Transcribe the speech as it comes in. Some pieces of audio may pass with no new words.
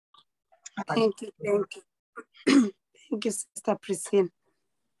Thank you. Thank you, Sister Priscilla.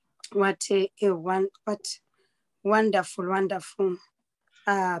 What wonderful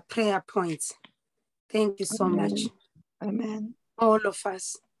prayer points. Thank you so much. Amen. All of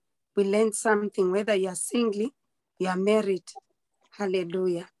us, we learned something, whether you are single, you are married.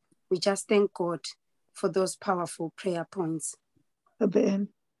 Hallelujah. We just thank God for those powerful prayer points. Amen.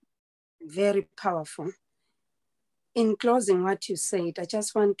 Very powerful. In closing what you said, I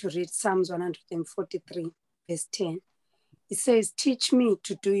just want to read Psalms 143, verse 10. It says, teach me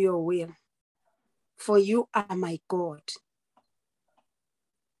to do your will, for you are my God.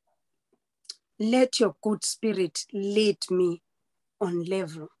 Let your good spirit lead me on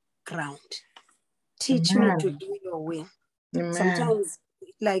level ground. Teach me to do your will. Amen. Sometimes,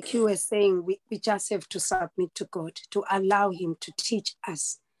 like you were saying, we just have to submit to God, to allow him to teach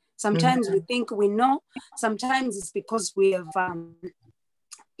us. Sometimes we think we know. Sometimes it's because we have,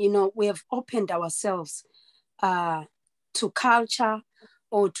 we have opened ourselves to culture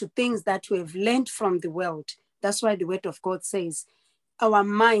or to things that we have learned from the world. That's why the word of God says, our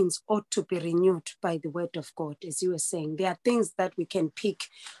minds ought to be renewed by the word of God, as you were saying. There are things that we can pick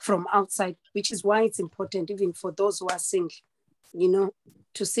from outside, which is why it's important, even for those who are single,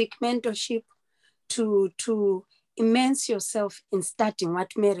 to seek mentorship, to immerse yourself in studying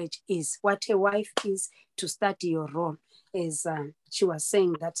what marriage is, what a wife is, to study your role. As she was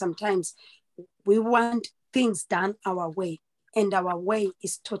saying, that sometimes we want things done our way, and our way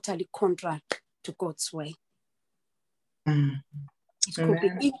is totally contrary to God's way. It could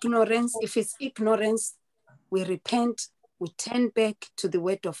be ignorance. If it's ignorance, we repent, we turn back to the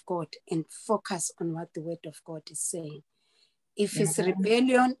word of God and focus on what the word of God is saying. If it's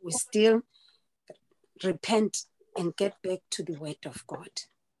rebellion, we still repent and get back to the word of God.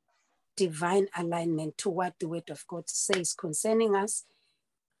 Divine alignment to what the word of God says concerning us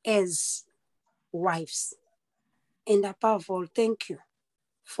as wives. And above all, thank you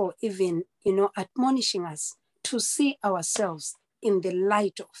for even, admonishing us to see ourselves in the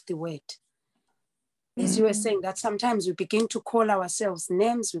light of the word. As you were saying, that sometimes we begin to call ourselves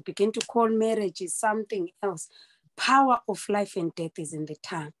names, we begin to call marriages something else. Power of life and death is in the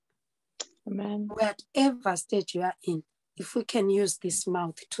tongue. Amen. Whatever stage you are in, if we can use this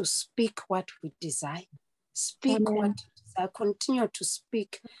mouth to speak what we desire, speak what you desire, continue to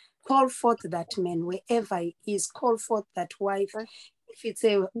speak, call forth that man wherever he is, call forth that wife. If it's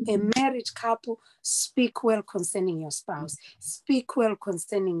a married couple, speak well concerning your spouse. Speak well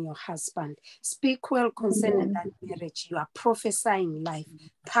concerning your husband. Speak well concerning that marriage. You are prophesying life.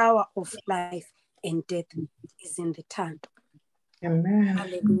 Power of life and death is in the tongue. Amen.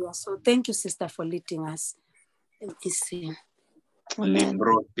 Hallelujah. So thank you, sister, for leading us. I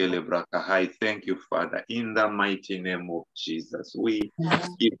thank you, Father, in the mighty name of Jesus. We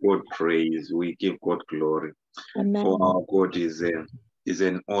give God praise. We give God glory. Amen. For our God is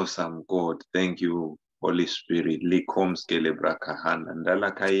an awesome God. Thank you, Holy Spirit. Likoms kelebrakahana.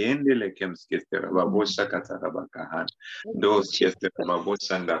 Ndala kayende lekems kesterababosha katarabakahana. Dos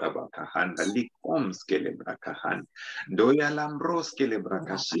kesterababosha ndarabakahana. Likoms kelebrakahana. Doya lambros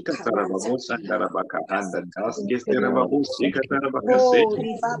kelebrakashika tarababosha ndarabakahana. Das kesterababoshi katarabakase.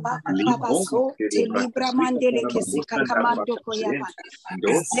 Likoms kelebrakashika tarababosha ndarabakase.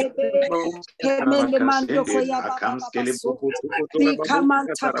 Dos Thank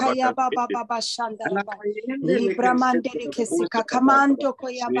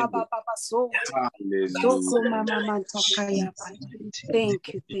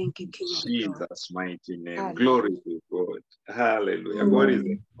you, King of Jesus' mighty name. Glory to God. Hallelujah. God is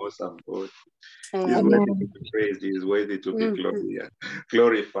an awesome God. He's worthy to be praised. He's worthy to be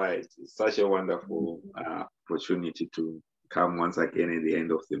glorified. It's such a wonderful opportunity to come once again at the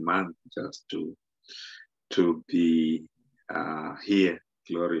end of the month, just to be here.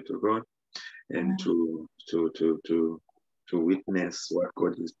 Glory to God, and to witness what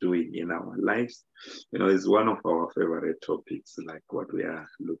God is doing in our lives. It's one of our favorite topics, like what we are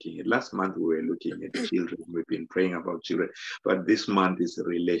looking at. Last month we were looking at children. We've been praying about children, but this month is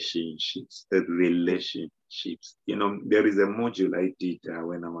relationships. There is a module I did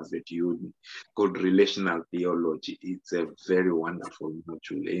when I was at uni called Relational Theology. It's a very wonderful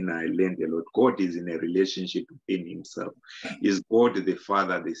module, and I learned a lot. God is in a relationship within himself. Is God the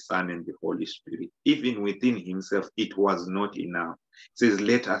Father, the Son, and the Holy Spirit. Even within himself, it was not enough. It says,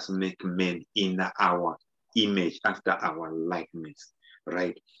 let us make men in our image, after our likeness.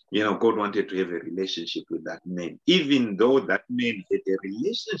 Right? God wanted to have a relationship with that man. Even though that man had a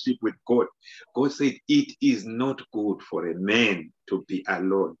relationship with God, God said, it is not good for a man to be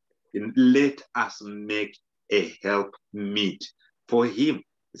alone. And let us make a help meet for him.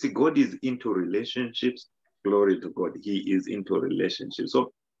 See, God is into relationships. Glory to God. He is into relationships.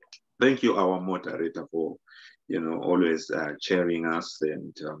 So thank you, our moderator, for always cheering us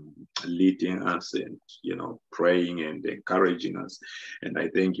and leading us and praying and encouraging us. And I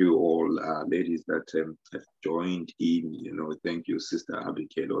thank you all, ladies that have joined in. Thank you, Sister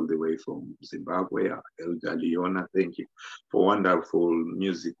Abigail, all the way from Zimbabwe. Elder Leona, thank you for wonderful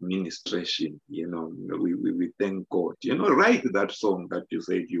music ministration. We thank God. Write that song that you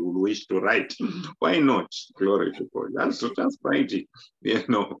said you wish to write. Why not? Glory to God. Just write it.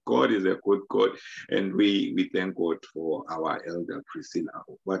 God is a good God, and we thank God for our elder Priscilla.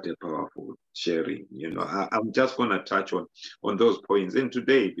 What a powerful sharing. I'm just going to touch on those points. And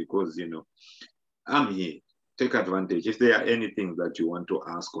today, because I'm here, take advantage. If there are anything that you want to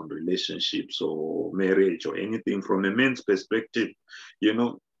ask on relationships or marriage or anything from a man's perspective,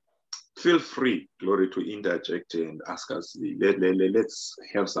 feel free, glory, to interject and ask us. Let's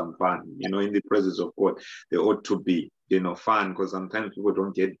have some fun. In the presence of God, there ought to be, fun, because sometimes people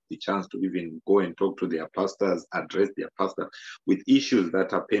don't get the chance to even go and talk to their pastors, address their pastor with issues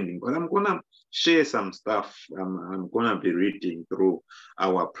that are pending. But I'm going to share some stuff. I'm going to be reading through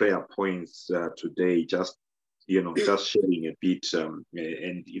our prayer points today, just sharing a bit, and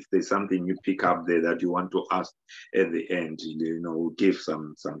if there's something you pick up there that you want to ask at the end, we'll give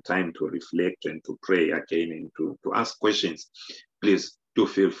some time to reflect and to pray again and to ask questions. Please do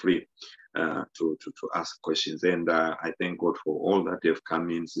feel free to ask questions. And I thank God for all that have come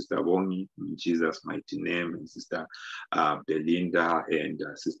in, Sister Wongi, in Jesus' mighty name, and Sister Belinda and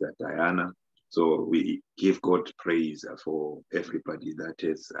Sister Diana. So we give God praise for everybody that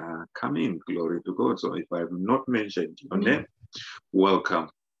has come in. Glory to God. So if I have not mentioned your name, welcome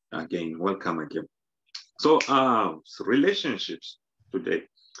again. Welcome again. So relationships today,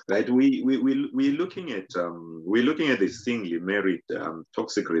 right? We're looking at the singly married,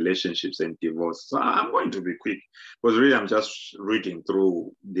 toxic relationships and divorce. So I'm going to be quick because really I'm just reading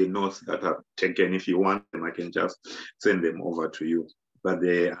through the notes that I've taken. If you want them, I can just send them over to you. But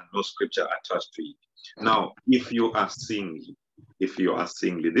there are no scripture attached to it. Now, if you are single,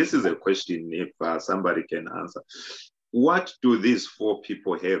 this is a question if somebody can answer. What do these four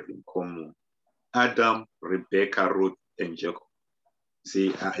people have in common? Adam, Rebecca, Ruth, and Jacob.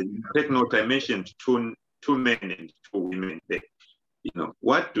 See, take note, I mentioned two men and two women there.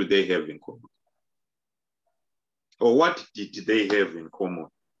 What do they have in common? Or what did they have in common?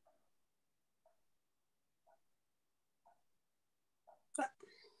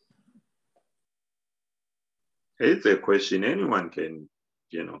 It's a question. Anyone can,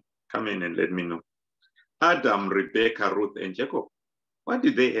 come in and let me know. Adam, Rebecca, Ruth, and Jacob. What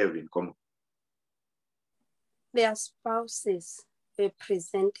did they have in common? Their spouses were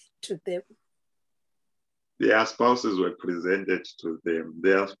presented to them. Their spouses were presented to them.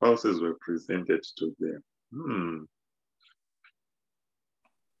 Their spouses were presented to them.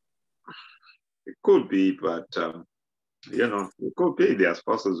 It could be, but, it could be their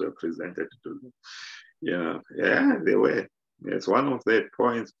spouses were presented to them. Yeah, they were. It's one of the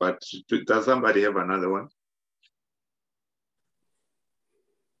points, but does somebody have another one?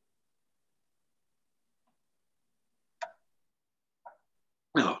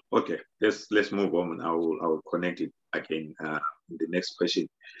 No, okay. Let's move on. I will connect it again in the next question.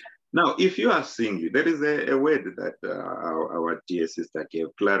 Now, if you are single, there is a word that our dear sister gave,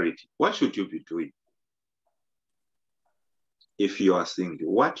 clarity. What should you be doing? If you are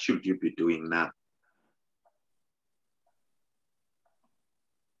single, what should you be doing now?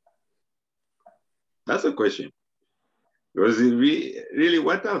 That's a question. Because really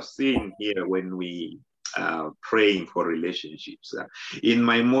what I've seen here when we are praying for relationships, in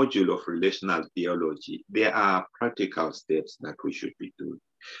my module of relational theology, there are practical steps that we should be doing.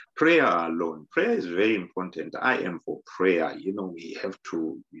 Prayer alone, prayer is very important. I am for prayer. We have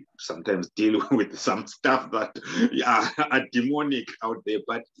to sometimes deal with some stuff that are demonic out there,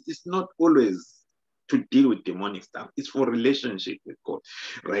 but it's not always to deal with demonic stuff. It's for relationship with God,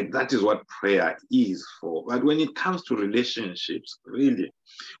 right? That is what prayer is for. But when it comes to relationships, really,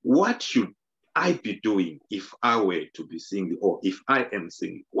 what should I be doing if I were to be single, or if I am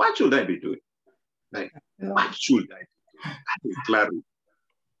single? What should I be doing? Like, what should I be doing? That is clarity.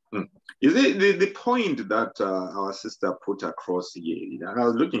 Is it the point that our sister put across here? I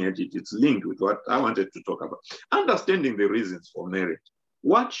was looking at it, it's linked with what I wanted to talk about. Understanding the reasons for marriage.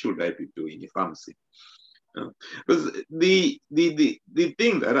 What should I be doing if I'm single? Because the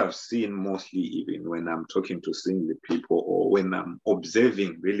thing that I've seen mostly, even when I'm talking to single people or when I'm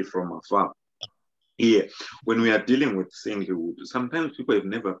observing really from afar, here, when we are dealing with singlehood, sometimes people have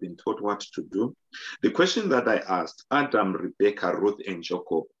never been taught what to do. The question that I asked, Adam, Rebecca, Ruth, and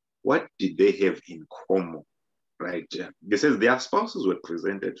Jacob, what did they have in common? Right? It says their spouses were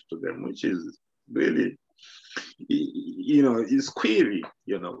presented to them, which is really, is query.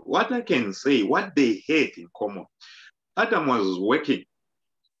 What I can say, what they had in common. Adam was working,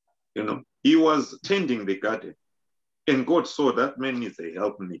 he was tending the garden, and God saw that man needs a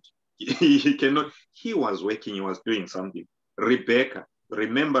helpmate. He cannot, he was working, he was doing something. Rebecca,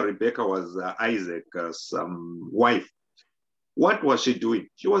 remember Rebecca was Isaac's wife. What was she doing?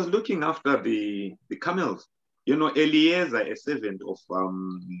 She was looking after the camels. Eliezer, a servant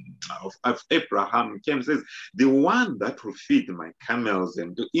of Abraham, came and says, the one that will feed my camels,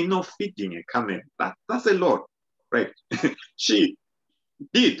 and feeding a camel, that's a lot, right? She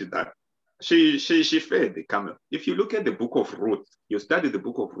did that. She fed the camel. If you look at the book of Ruth, you study the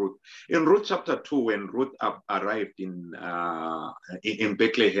book of Ruth. In Ruth chapter 2, when Ruth arrived in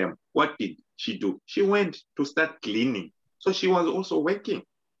Bethlehem, what did she do? She went to start gleaning. So she was also working,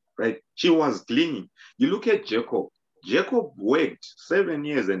 right? She was gleaning. You look at Jacob. Jacob worked 7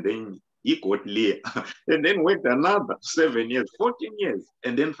 years, and then he got Leah, and then worked another 7 years, 14 years,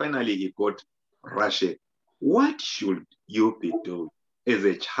 and then finally he got Rachel. What should you be doing as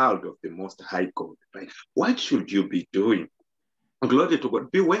a child of the Most High God, right? What should you be doing? Glory to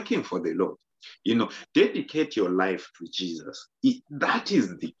God. Be working for the Lord. Dedicate your life to Jesus. That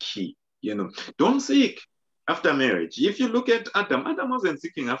is the key. Don't seek after marriage. If you look at Adam wasn't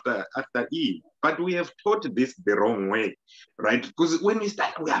seeking after Eve, but we have taught this the wrong way, right? Because when we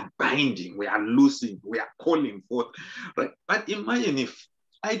start, we are binding, we are loosing, we are calling forth, right? But imagine if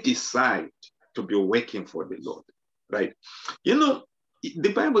I decide to be working for the Lord, right?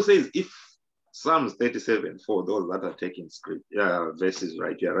 The Bible says, if Psalms 37, for those that are taking script verses,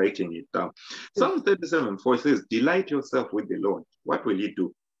 right? You're writing it down. Psalms 37, 4 says, delight yourself with the Lord. What will he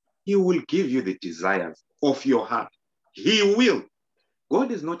do? He will give you the desires of your heart. He will.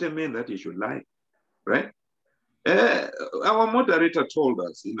 God is not a man that he should lie, right? Our moderator told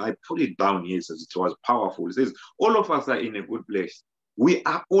us, I put it down here, says it was powerful. It says, all of us are in a good place. We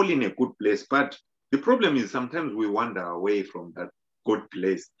are all in a good place, but the problem is sometimes we wander away from that good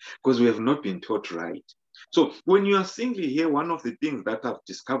place because we have not been taught right. So when you are single here, one of the things that I've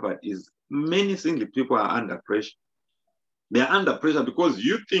discovered is many single people are under pressure. They are under pressure because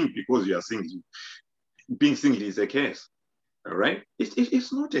you think because you are single, being single is a curse. All right?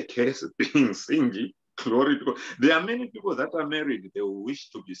 It's not a curse being single. Glory to God. There are many people that are married, they wish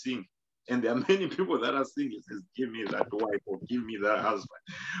to be single. And there are many people that are single, says, give me that wife or give me that husband.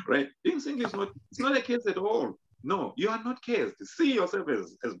 Right? Being single is not a curse at all. No, you are not cursed. See yourself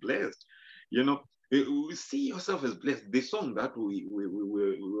as blessed. See yourself as blessed. The song that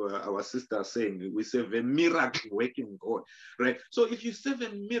our sister saying, we serve a miracle working God, right? So if you serve a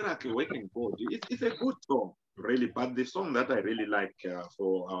miracle working God, it's a good song, really. But the song that I really like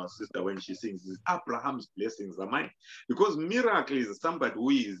for our sister when she sings is Abraham's blessings are mine, because miracle is somebody who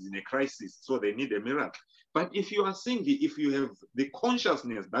is in a crisis, so they need a miracle. But if you are single, if you have the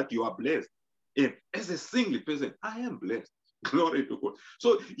consciousness that you are blessed, as a single person, I am blessed. Glory to God.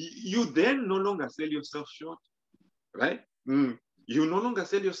 So you then no longer sell yourself short, right? You no longer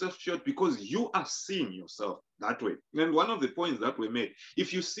sell yourself short because you are seeing yourself that way. And one of the points that we made,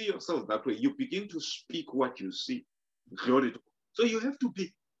 if you see yourself that way, you begin to speak what you see. Glory to God. So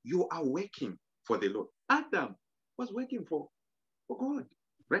you are working for the Lord. Adam was working for God,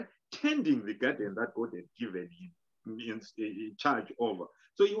 right? Tending the garden that God had given him in charge over.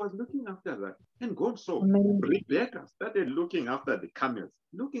 So he was looking after that. And God saw. Amen. Rebecca started looking after the camels.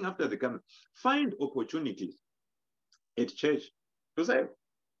 Find opportunities at church to say,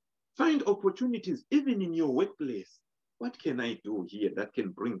 find opportunities even in your workplace. What can I do here that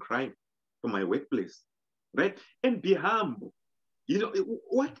can bring crime to my workplace, right? And be humble.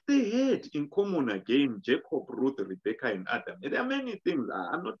 What they had in common again, Jacob, Ruth, Rebecca, and Adam. And there are many things.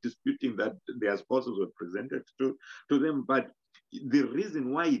 I'm not disputing that their spouses were presented to them, but the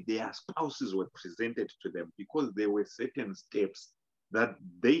reason why their spouses were presented to them, because there were certain steps that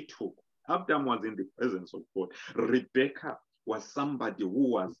they took. Adam was in the presence of God. Rebecca was somebody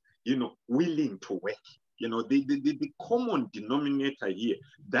who was, willing to work. The common denominator here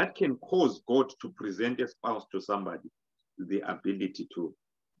that can cause God to present a spouse to somebody, the ability to,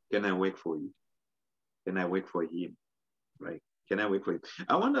 can I work for you? Can I work for him? Right? Can I work for him?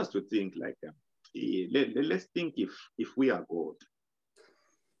 I want us to think like, let's think if we are God,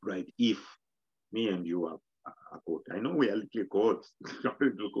 right? If me and you are are God. I know we are little gods.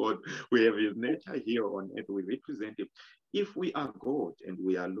 Little God. We have his nature here on earth. We represent him. If we are God and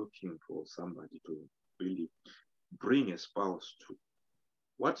we are looking for somebody to really bring a spouse to,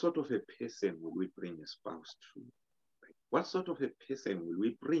 what sort of a person will we bring a spouse to? What sort of a person will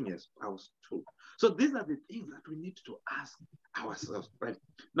we bring a spouse to? So these are the things that we need to ask ourselves. Right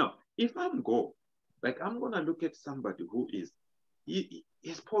now, if I'm God, like I'm gonna look at somebody who is,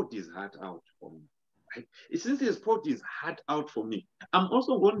 his poured his heart out for me. Right? Since his poured his heart out for me, I'm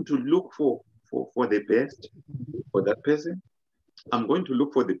also going to look for the best for that person. I'm going to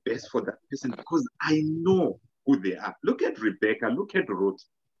look for the best for that person because I know who they are. Look at Rebecca, look at Ruth.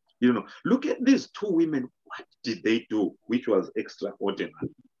 You know, look at these two women. What did they do which was extraordinary?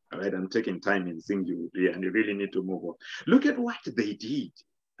 All right, I'm taking time in singularity and you really need to move on. Look at what they did.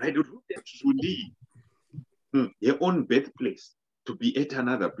 Right, Ruth had to leave her own birthplace to be at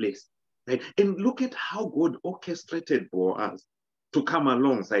another place. Right, and look at how God orchestrated for us to come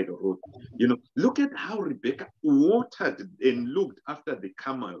alongside Ruth. You know, look at how Rebecca watered and looked after the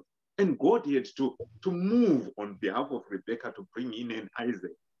camels. And God had to move on behalf of Rebecca to bring in an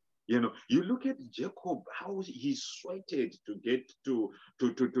Isaac. You know, you look at Jacob, how he sweated to get to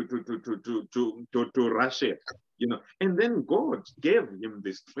Rachel, you know, and then God gave him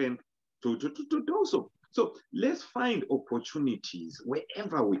the strength to do so. So let's find opportunities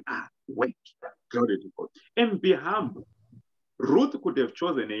wherever we are. Wait, glory to God, and be humble. Ruth could have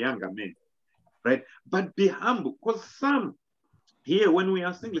chosen a younger man, right? But be humble, because some here, when we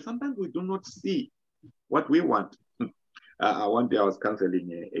are single, sometimes we do not see what we want. One day I was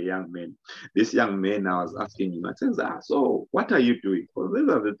counseling a young man. This young man, I was asking him, I says, so what are you doing? Well, these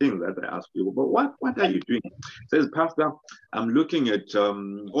are the things that I ask people, but what are you doing? He says, Pastor, I'm looking at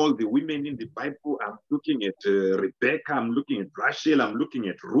all the women in the Bible. I'm looking at Rebecca. I'm looking at Rachel. I'm looking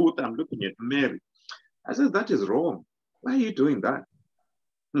at Ruth. I'm looking at Mary. I said, that is wrong. Why are you doing that?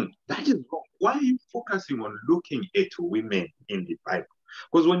 That is wrong. Why are you focusing on looking at women in the Bible?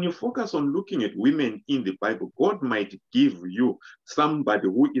 Because when you focus on looking at women in the Bible, God might give you somebody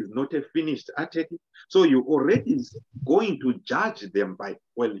who is not a finished article. So you already going to judge them by,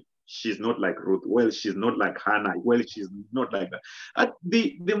 well, she's not like Ruth. Well, she's not like Hannah. Well, she's not like that.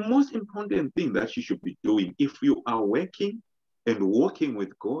 The most important thing that you should be doing, if you are working and walking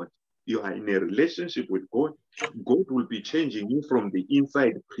with God, you are in a relationship with God, God will be changing you from the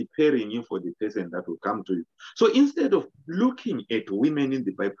inside, preparing you for the person that will come to you. So instead of looking at women in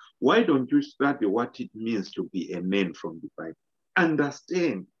the Bible, why don't you study what it means to be a man from the Bible?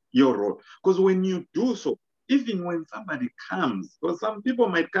 Understand your role. Because when you do so, even when somebody comes, because some people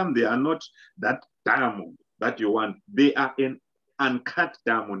might come, they are not that diamond that you want. They are an uncut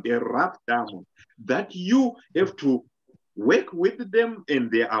diamond, a rough diamond that you have to work with them, and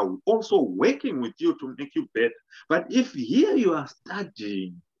they are also working with you to make you better. But if here you are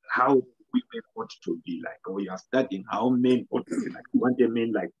studying how women ought to be like, or you are studying how men ought to be like, I want a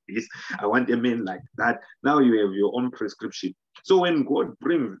man like this, I want a man like that. Now you have your own prescription. So when God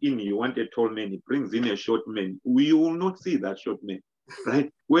brings in, you want a tall man, he brings in a short man, you will not see that short man, right?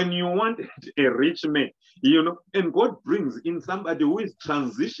 When you want a rich man, you know, and God brings in somebody who is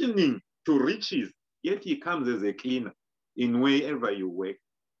transitioning to riches, yet he comes as a cleaner. In wherever you work,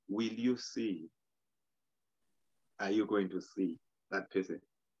 will you see? Are you going to see that person?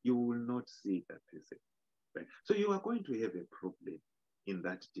 You will not see that person. Right? So you are going to have a problem in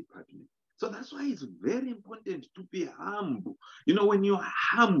that department. So that's why it's very important to be humble. You know, when you're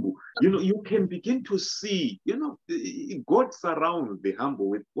humble, you know, you can begin to see, you know, God surrounds the humble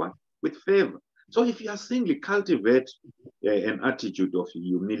with what? With favor. So if you are single, cultivate an attitude of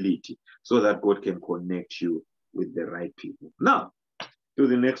humility so that God can connect you with the right people. Now, to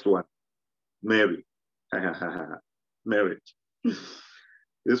the next one, marriage. Marriage.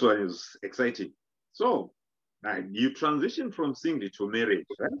 This one is exciting. So, you transition from single to marriage,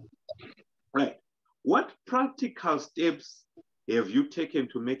 right? Right. What practical steps have you taken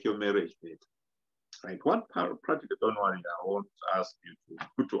to make your marriage better? Right. What practical, don't worry, I won't ask you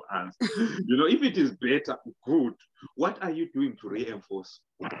to answer. You know, if it is better, good. What are you doing to reinforce?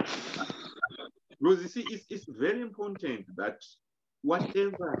 Because you see, it's very important that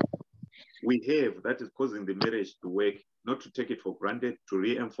whatever we have that is causing the marriage to work, not to take it for granted, to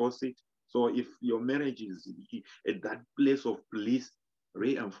reinforce it. So if your marriage is at that place of bliss,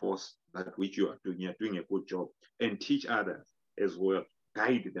 reinforce that which you are doing. You're doing a good job, and teach others as well.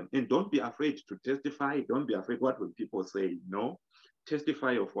 Guide them. And don't be afraid to testify. Don't be afraid what will people say. No,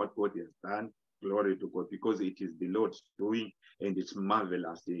 testify of what God has done. Glory to God, because it is the Lord's doing and it's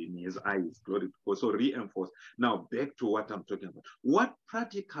marvelous in his eyes. Glory to God. So reinforce. Now back to what I'm talking about. What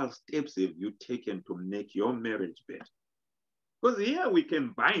practical steps have you taken to make your marriage better? Because here we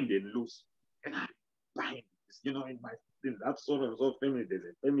can bind and loose. And I bind this, in that sort of family,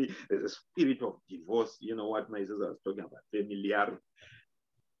 there's a spirit of divorce. You know what my sister was talking about, familiarity.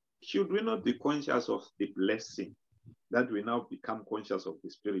 Should we not be conscious of the blessing that we now become conscious of the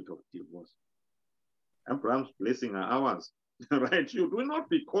spirit of divorce? Abraham's blessing are ours, right? Should we not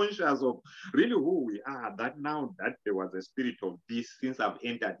be conscious of really who we are, that now that there was a spirit of this, since I've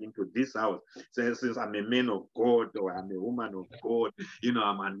entered into this house, since I'm a man of God or I'm a woman of God,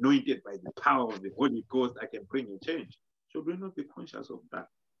 I'm anointed by the power of the Holy Ghost, I can bring a change. Should we not be conscious of that?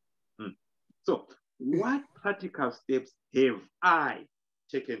 So what practical steps have I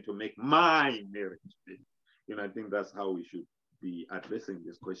taken to make my marriage better? I think that's how we should be addressing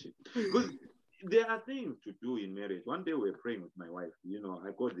this question. Because there are things to do in marriage. One day we were praying with my wife.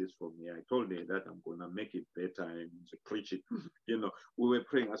 I got this from me. I told her that I'm going to make it better and preach it. We were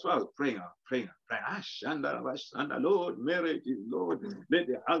praying. As well as praying. Shanda, Lord, marriage is Lord. Let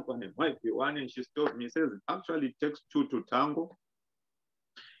the husband and wife be one. And she told me, says, actually, it takes two to tango.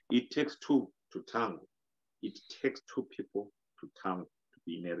 It takes two to tango. It takes two people to tango, to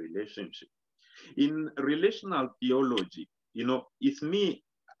be in a relationship. In relational theology, it's me,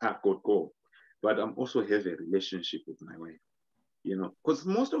 I've got God. But I'm also have a relationship with my wife, because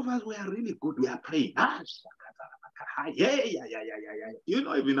most of us, we are really good. We are praying. Yeah.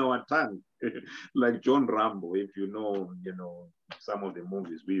 Even our tongue, like John Rambo, if you know, some of the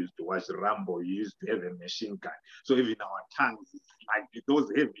movies we used to watch, Rambo, he used to have a machine gun. So even our tongues, like those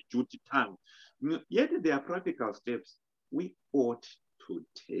heavy duty tongues. Yet there are practical steps we ought to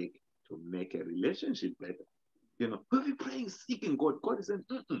take to make a relationship better. We'll be praying, seeking God. God is saying,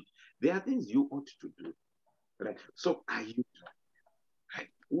 there are things you ought to do. Right? So are you doing? Right?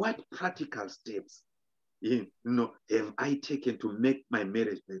 What practical steps have I taken to make my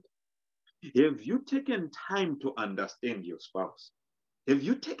marriage better? Have you taken time to understand your spouse? Have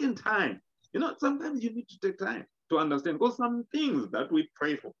you taken time? Sometimes you need to take time to understand, because some things that we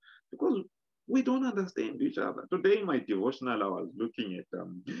pray for, because we don't understand each other. Today in my devotional, I was looking at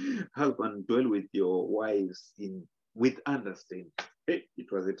husband, dwell with your wives with understanding. Hey,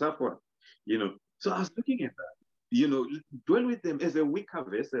 it was a tough one, So I was looking at that. Dwell with them as a weaker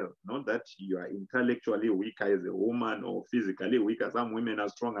vessel, not that you are intellectually weaker as a woman or physically weaker. Some women are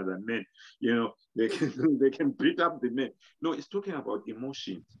stronger than men. They can beat up the men. No, it's talking about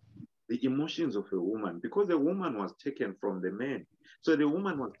emotions. The emotions of a woman, because the woman was taken from the man. So the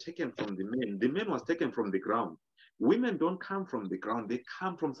woman was taken from the man. The man was taken from the ground. Women don't come from the ground. They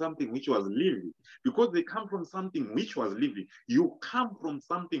come from something which was living. Because they come from something which was living. You come from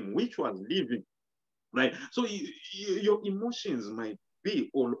something which was living, right? So your emotions might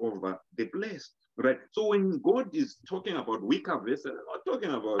be all over the place. Right. So when God is talking about weaker vessels, not talking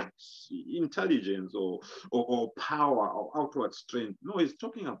about intelligence or power or outward strength. No, it's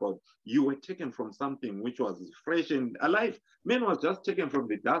talking about you were taken from something which was fresh and alive. Men was just taken from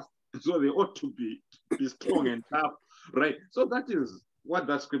the dust, so they ought to be strong and tough. Right. So that is what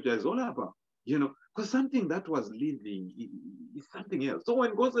that scripture is all about. Because something that was living is something else. So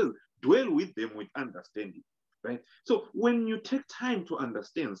when God says, dwell with them with understanding. Right? So when you take time to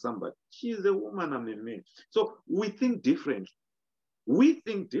understand somebody, she's a woman, I'm a man. So we think different. We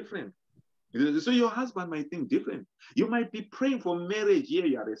think different. So your husband might think different. You might be praying for marriage. Here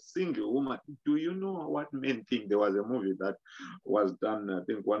you are a single woman. Do you know what men think? There was a movie that was done. I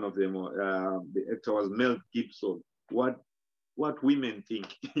think one of them, the actor was Mel Gibson. What women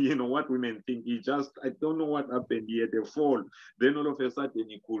think, what women think. I don't know what happened here. They fall. Then all of a sudden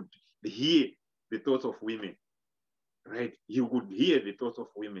he could hear the thoughts of women. Right? You would hear the thoughts of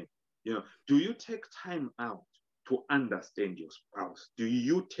women. Do you take time out to understand your spouse? Do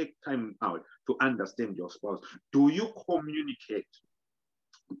you take time out to understand your spouse? Do you communicate?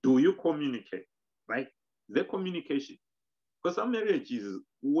 Do you communicate? Right? The communication. Because some marriage is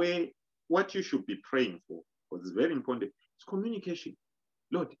where what you should be praying for, because it's very important, it's communication.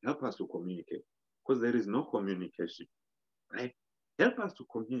 Lord, help us to communicate, because there is no communication. Right? Help us to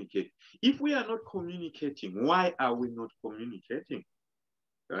communicate. If we are not communicating, why are we not communicating?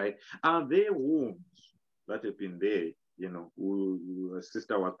 Right? Are there wounds that have been there? A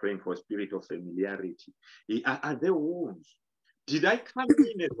sister was praying for a spirit of familiarity. Are there wounds? Did I come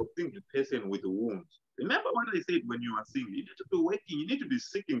in as a single person with wounds? Remember what I said when you are single. You need to be working. You need to be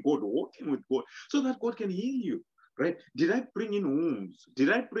seeking God, walking with God, so that God can heal you. Right? Did I bring in wounds?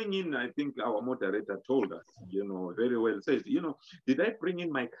 Did I bring in, I think our moderator told us, very well, says, did I bring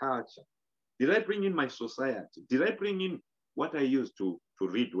in my culture? Did I bring in my society? Did I bring in what I used to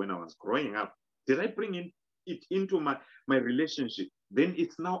read when I was growing up? Did I bring in it into my relationship? Then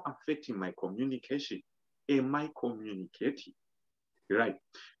it's now affecting my communication. Am I communicating? Right?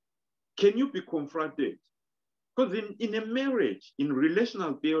 Can you be confronted? Because in a marriage, in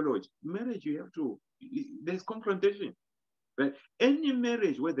relational theology, marriage, you have to, there's confrontation. Right? Any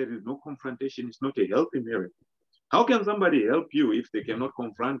marriage where there is no confrontation is not a healthy marriage. How can somebody help you if they cannot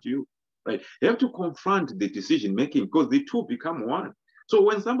confront you? Right? You have to confront the decision making because the two become one. So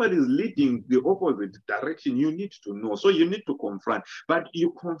when somebody is leading the opposite direction, you need to know. So you need to confront, but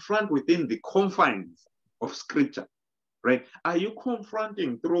you confront within the confines of scripture, right? Are you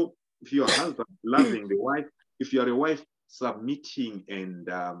confronting through, if your husband loving the wife, if you're a wife, submitting and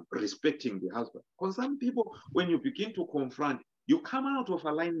respecting the husband? Because some people, when you begin to confront, you come out of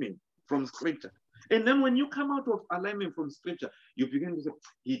alignment from scripture. And then when you come out of alignment from scripture, you begin to say,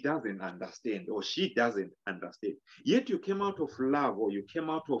 he doesn't understand or she doesn't understand. Yet you came out of love or you came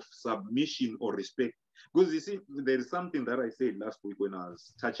out of submission or respect. Because you see, there is something that I said last week when I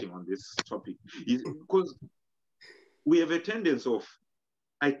was touching on this topic. Is because we have a tendency of,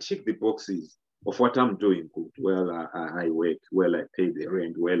 I tick the boxes of what I'm doing good. Well, I work, well, I pay the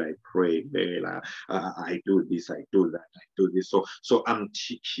rent, well, I pray, well, I do this, I do that, I do this. So I'm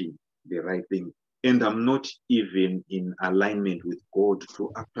teaching the right thing. And I'm not even in alignment with God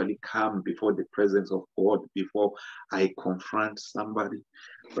to actually come before the presence of God before I confront somebody,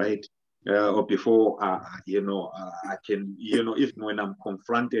 right? Or before, I can, even when I'm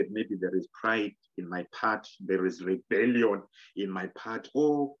confronted, maybe there is pride in my part, there is rebellion in my part,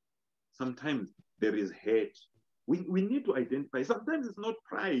 or sometimes there is hate. We need to identify. Sometimes it's not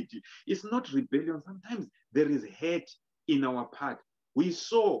pride, it's not rebellion. Sometimes there is hate in our part. We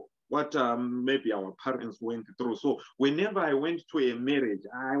saw what maybe our parents went through. So whenever I went to a marriage,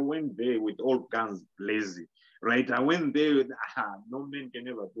 I went there with all guns blazing, right? I went there with, no man can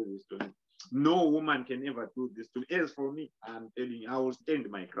ever do this to me. No woman can ever do this to me. As for me, I'm telling you, I will stand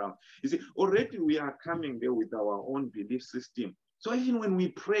my ground. You see, already we are coming there with our own belief system. So even when we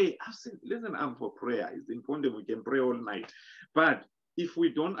pray, I said, listen, I'm for prayer. It's important we can pray all night. But if we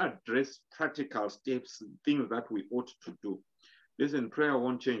don't address practical steps, things that we ought to do, listen, prayer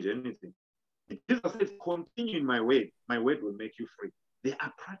won't change anything. Jesus said, continue in my word will make you free. There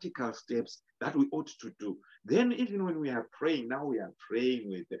are practical steps that we ought to do. Then even when we are praying, now we are praying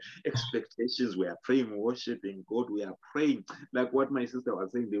with expectations, we are praying, worshiping God, we are praying, like what my sister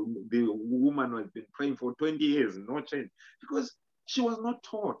was saying, the woman has been praying for 20 years, no change, because she was not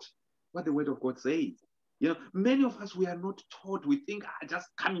taught what the word of God says. Many of us, we are not taught. We think, just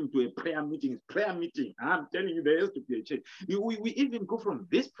coming to a prayer meeting is prayer meeting. I'm telling you, there has to be a change. We even go from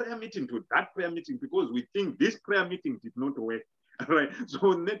this prayer meeting to that prayer meeting because we think this prayer meeting did not work. Right?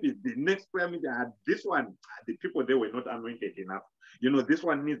 So maybe the next prayer meeting, this one, the people there were not anointed enough. This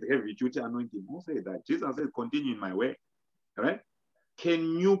one needs heavy duty anointing. Who said that? Jesus said, continue in my way. Right?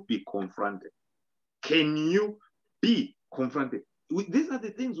 Can you be confronted? Can you be confronted? These are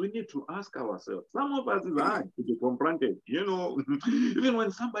the things we need to ask ourselves. Some of us is hard to be confronted. Even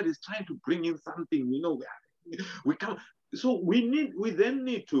when somebody is trying to bring in something, we can't. So we then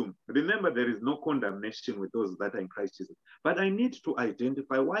need to remember there is no condemnation with those that are in Christ Jesus. But I need to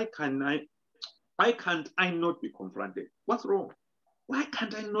identify, why can't I not be confronted? What's wrong? Why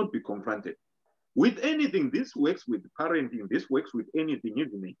can't I not be confronted? With anything, this works with parenting, this works with anything,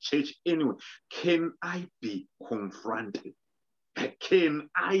 even in church, anyway. Can I be confronted? Can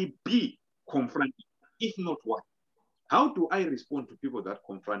I be confronted? If not, what? How do I respond to people that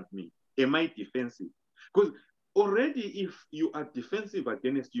confront me? Am I defensive? Because already if you are defensive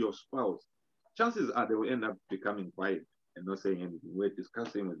against your spouse, chances are they will end up becoming quiet and not saying anything. We're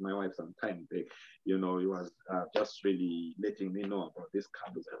discussing with my wife sometime. He was just really letting me know about this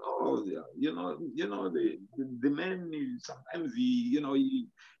couple. Oh, yeah, the man sometimes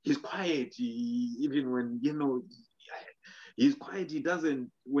he's quiet. Even when he's quiet. He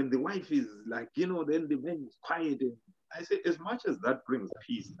doesn't. When the wife is like then the man is quiet. And I say, as much as that brings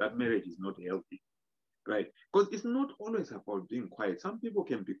peace, that marriage is not healthy. Right? Because it's not always about being quiet. Some people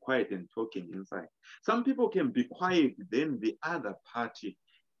can be quiet and talking inside. Some people can be quiet, then the other party,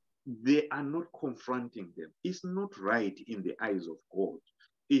 they are not confronting them. It's not right in the eyes of God.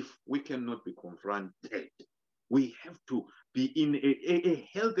 If we cannot be confronted, we have to be in a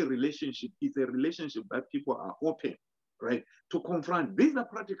healthy relationship. It's a relationship that people are open, right, to confront. These are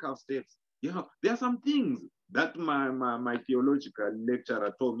practical steps. There are some things that my theological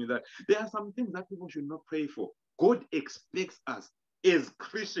lecturer told me, that there are some things that people should not pray for. God expects us as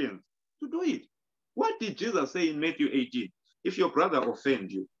Christians to do it. What did Jesus say in Matthew 18? If your brother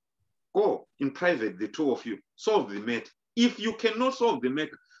offends you, Go in private, the two of you, solve the matter. If you cannot solve the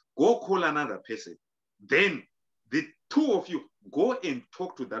matter, go call another person. Then the two of you go and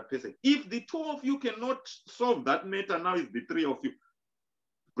talk to that person. If the two of you cannot solve that matter, now it's the three of you.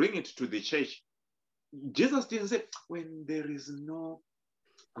 Bring it to the church. Jesus didn't say, when there is no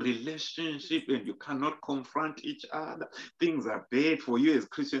relationship and you cannot confront each other, things are bad for you as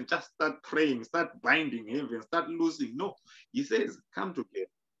Christians, just start praying, start binding heaven, start losing. No, he says, come together.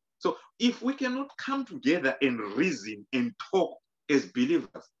 So if we cannot come together and reason and talk as believers,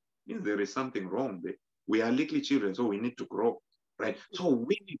 means there is something wrong there. We are little children, so we need to grow, right? So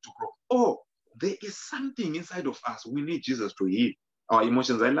we need to grow. Oh, there is something inside of us. We need Jesus to heal our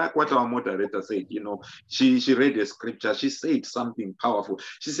emotions. I like what our moderator said. You know, she read a scripture. She said something powerful.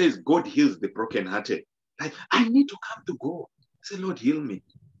 She says, God heals the brokenhearted. Like, I need to come to God. Say, Lord, heal me.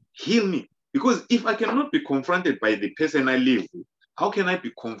 Heal me. Because if I cannot be confronted by the person I live with, how can I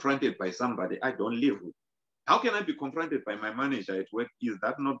be confronted by somebody I don't live with? How can I be confronted by my manager at work? Is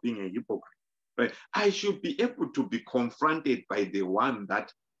that not being a hypocrite? Right? I should be able to be confronted by the one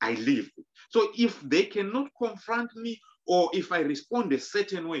that I live with. So if they cannot confront me, or if I respond a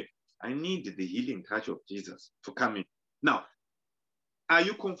certain way, I need the healing touch of Jesus to come in. Now, are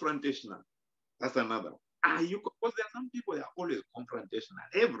you confrontational? That's another one. Are you? Because there are some people that are always confrontational.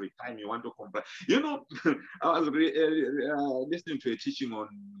 Every time you want to confront, you know, I was listening to a teaching on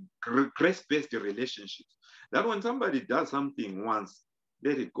grace-based relationships. That when somebody does something once,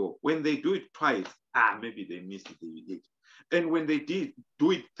 let it go. When they do it twice, maybe they missed it. And when they do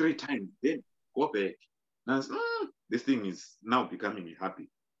it 3 times, then go back. Now, this thing is now becoming happy.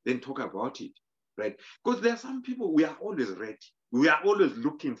 Then talk about it, right? Because there are some people, we are always ready. We are always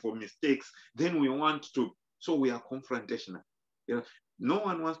looking for mistakes. Then we want to, so we are confrontational. You know, no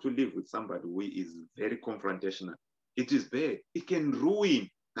one wants to live with somebody who is very confrontational. It is bad. It can ruin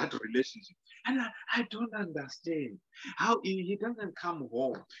that relationship. And I don't understand how he doesn't come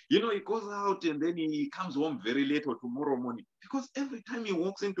home. You know, he goes out and then he comes home very late or tomorrow morning. Because every time he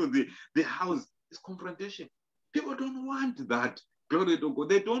walks into the house, it's confrontation. People don't want that. Glory to God.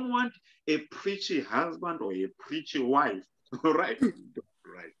 They don't want a preachy husband or a preachy wife. Right?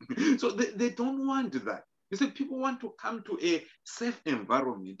 Right. So they don't want that. You see, people want to come to a safe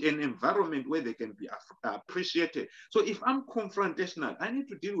environment, an environment where they can be appreciated. So if I'm confrontational, I need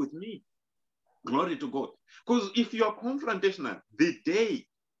to deal with me. Glory to God. Because if you are confrontational, the day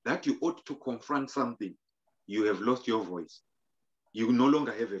that you ought to confront something, you have lost your voice. You no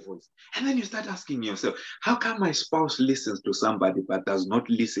longer have a voice. And then you start asking yourself, how come my spouse listens to somebody but does not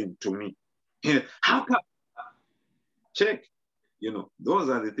listen to me? How come? Check. You know, those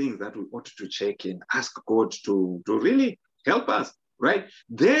are the things that we ought to check and ask God to really help us, right?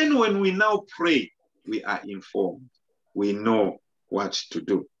 Then when we now pray, we are informed. We know what to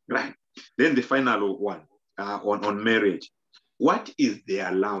do, right? Then the final one on marriage. What is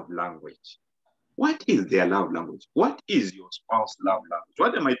their love language? What is their love language? What is your spouse's love language?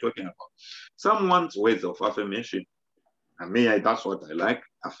 What am I talking about? Someone's words of affirmation. And me, that's what I like.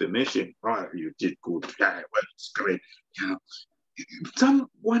 Affirmation. Oh, you did good. Yeah, well, it's great. Yeah. Some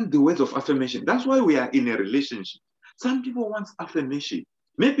want the words of affirmation. That's why we are in a relationship. Some people want affirmation.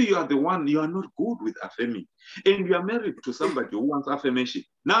 Maybe you are the one, you are not good with affirming. And you are married to somebody who wants affirmation.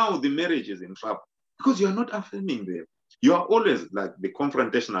 Now the marriage is in trouble because you are not affirming them. You are always like the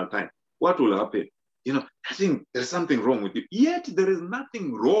confrontational time. What will happen? You know, I think there's something wrong with you. Yet there is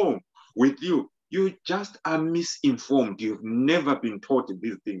nothing wrong with you. You just are misinformed. You've never been taught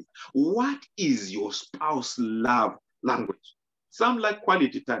these things. What is your spouse's love language? Some like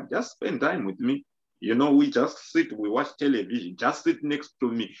quality time. Just spend time with me. You know, we just sit, we watch television. Just sit next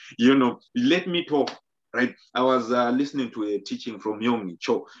to me. You know, let me talk. Right? I was listening to a teaching from Yonggi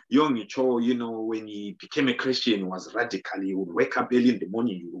Cho. Yonggi Cho, you know, when he became a Christian, was radical. He would wake up early in the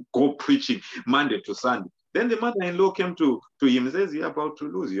morning, he would go preaching Monday to Sunday. Then the mother-in-law came to him and says, you're about to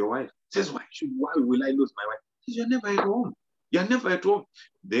lose your wife. He says, why will I lose my wife? He says, you're never at home. You're never at home.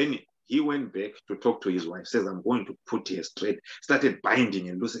 Then he went back to talk to his wife, says, I'm going to put her straight. Started binding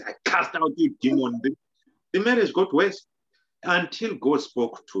and losing. I cast out you demon. The marriage got worse until God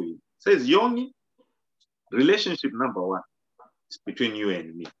spoke to him. Says, Yonggi, relationship number 1 is between you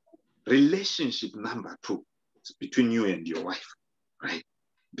and me. Relationship number 2 is between you and your wife, right?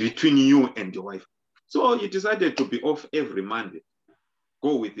 Between you and your wife. So he decided to be off every Monday.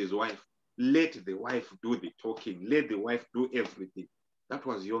 Go with his wife. Let the wife do the talking. Let the wife do everything. That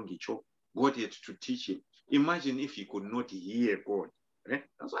was Yonggi Cho. God had to teach him. Imagine if he could not hear God. Right?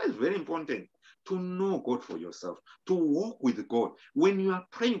 That's why it's very important to know God for yourself, to walk with God. When you are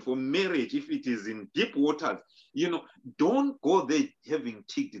praying for marriage, if it is in deep waters, don't go there having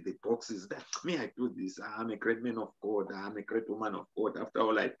ticked the boxes. That me, I do this. I'm a great man of God. I'm a great woman of God. After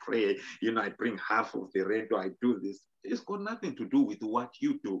all, I pray. I bring half of the rent. Or I do this. It's got nothing to do with what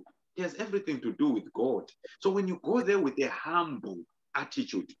you do. It has everything to do with God. So when you go there with a humble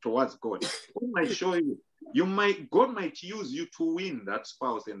attitude towards God, God might show you. God might use you to win that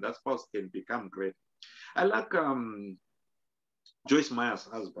spouse, and that spouse can become great. I like Joyce Meyer's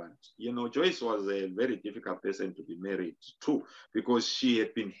husband. Joyce was a very difficult person to be married to because she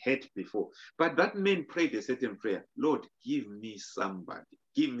had been hurt before. But that man prayed a certain prayer. Lord, give me somebody.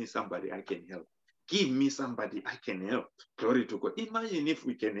 Give me somebody I can help. Give me somebody I can help. Glory to God. Imagine if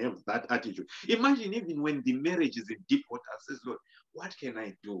we can have that attitude. Imagine even when the marriage is in deep water, says, Lord, what can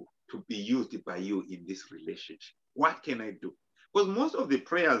I do to be used by you in this relationship? What can I do? Because most of the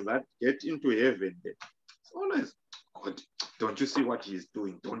prayers that get into heaven, it's always, God, don't you see what he is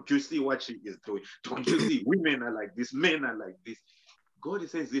doing? Don't you see what she is doing? Don't you see women are like this, men are like this? God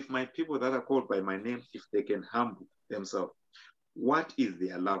says, if my people that are called by my name, if they can humble themselves, what is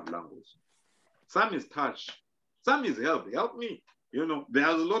their love language? Some is touch, some is help. Help me.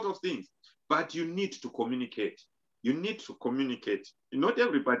 There's a lot of things, but you need to communicate. You need to communicate. Not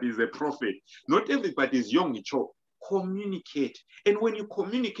everybody is a prophet. Not everybody is young. Communicate. And when you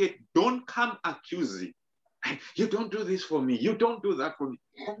communicate, don't come accusing. You don't do this for me. You don't do that for me.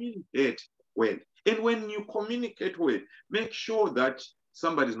 Communicate well. And when you communicate well, make sure that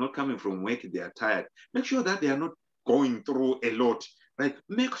somebody is not coming from work, they are tired. Make sure that they are not going through a lot. Right?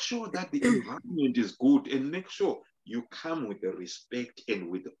 Make sure that the environment is good, and make sure you come with the respect and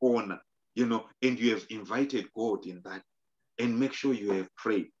with honor, and you have invited God in that. And make sure you have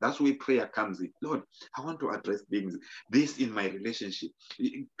prayed. That's where prayer comes in. Lord, I want to address this in my relationship.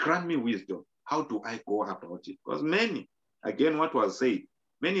 Grant me wisdom. How do I go about it? Because many, again, what was said,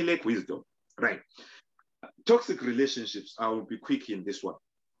 many lack wisdom. Right. Toxic relationships, I will be quick in this one.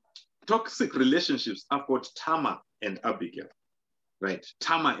 Toxic relationships, I've got Tamar and Abigail. Right.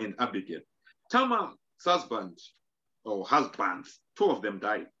 Tamar and Abigail. Tamar's husband, or husbands, two of them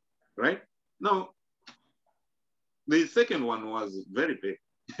died. Right. Now, the second one was very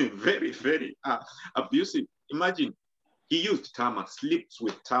bad, very, very abusive. Imagine, he used Tamar, sleeps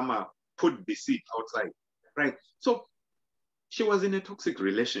with Tamar, put the seed outside, right? So she was in a toxic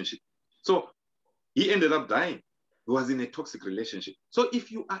relationship. So he ended up dying. He was in a toxic relationship. So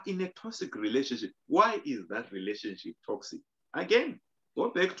if you are in a toxic relationship, why is that relationship toxic? Again, go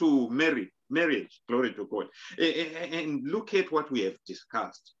back to marriage, glory to God, and look at what we have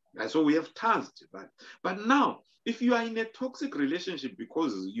discussed. So we have touched that. But now, if you are in a toxic relationship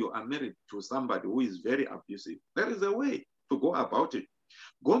because you are married to somebody who is very abusive, there is a way to go about it.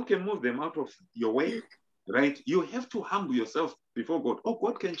 God can move them out of your way, right? You have to humble yourself before God. Oh,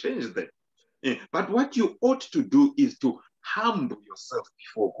 God can change that. But what you ought to do is to humble yourself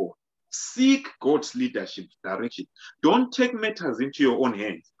before God. Seek God's leadership, direction. Don't take matters into your own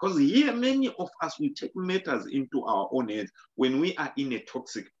hands. Because here, many of us, we take matters into our own hands when we are in a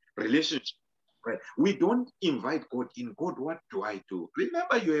toxic relationship. Right? We don't invite God in. God, what do I do?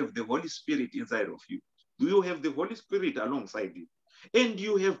 Remember, you have the Holy Spirit inside of you. You have the Holy Spirit alongside you. And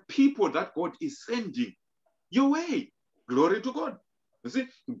you have people that God is sending your way. Glory to God. You see,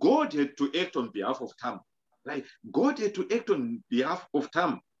 God had to act on behalf of Tamar. Right? God had to act on behalf of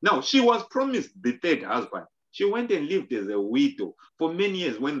Tamar. Now, she was promised the third husband. She went and lived as a widow for many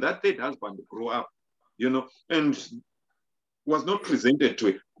years when that third husband grew up, and was not presented to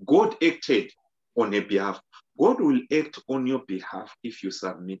it. God acted on her behalf. God will act on your behalf if you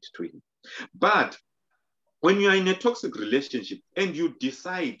submit to him. But when you are in a toxic relationship and you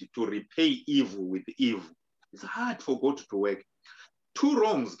decide to repay evil with evil, it's hard for God to work. Two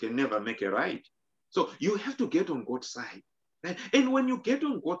wrongs can never make a right. So you have to get on God's side. Right? And when you get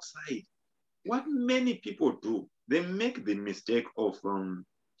on God's side, what many people do, they make the mistake of,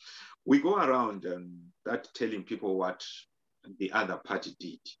 we go around that telling people what the other party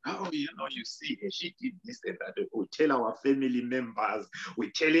did. Oh, you see, she did this and that. We tell our family members, we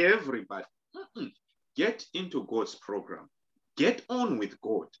tell everybody. Get into God's program. Get on with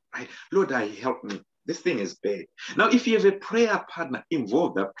God. Right? Lord, help me. This thing is bad. Now, if you have a prayer partner,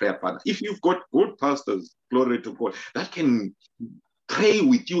 involve that prayer partner. If you've got good pastors, glory to God, that can pray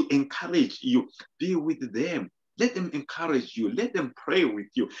with you, encourage you, be with them. Let them encourage you. Let them pray with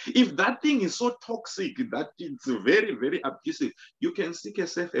you. If that thing is so toxic that it's very, very abusive, you can seek a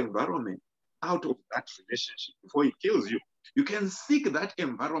safe environment out of that relationship before it kills you. You can seek that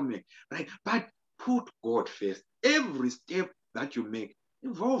environment, right? But put God first. Every step that you make,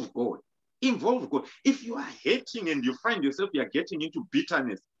 involve God. Involve God. If you are hating and you find yourself you are getting into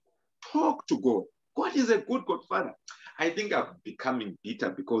bitterness, talk to God. God is a good Godfather. I think I'm becoming bitter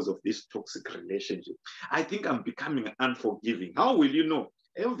because of this toxic relationship. I think I'm becoming unforgiving. How will you know?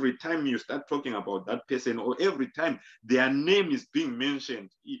 Every time you start talking about that person, or every time their name is being mentioned,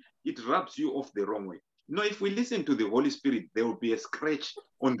 it rubs you off the wrong way. No, if we listen to the Holy Spirit, there will be a scratch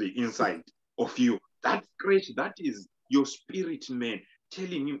on the inside of you. That scratch, that is your spirit man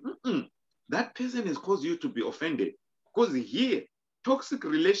telling you, that person has caused you to be offended. Because here, toxic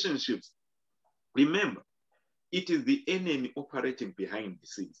relationships, remember, it is the enemy operating behind the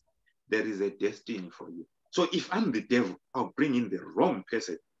scenes. There is a destiny for you. So if I'm the devil, I'll bring in the wrong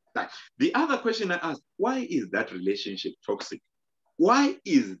person. Like, the other question I asked, why is that relationship toxic? Why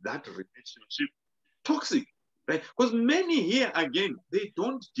is that relationship toxic? Right? Because many here, again, they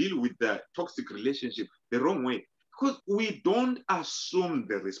don't deal with the toxic relationship the wrong way. Because we don't assume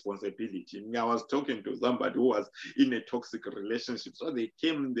the responsibility. I was talking to somebody who was in a toxic relationship. So they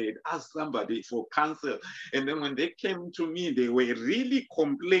came, they asked somebody for counsel. And then when they came to me, they were really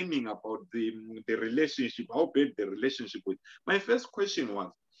complaining about the relationship, how bad the relationship was. My first question was,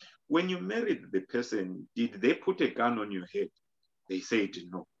 when you married the person, did they put a gun on your head? They said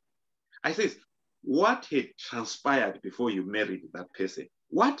no. I said, what had transpired before you married that person?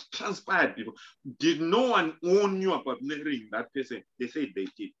 What transpired before? Did no one warn you about marrying that person? They said they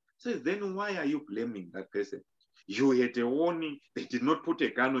did. So then why are you blaming that person? You had a warning. They did not put a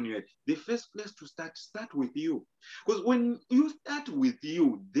gun on your head. The first place to start with you. Because when you start with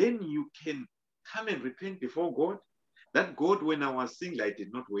you, then you can come and repent before God. That God, when I was single, I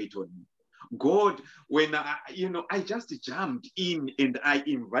did not wait on you. God, when I just jumped in and I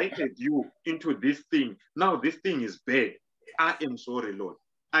invited you into this thing. Now this thing is bad. I am sorry, Lord.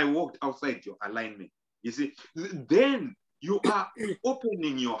 I walked outside your alignment. You see, then you are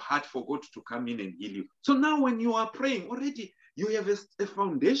opening your heart for God to come in and heal you. So now when you are praying, already you have a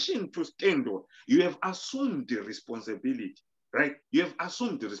foundation to stand on. You have assumed the responsibility, right? You have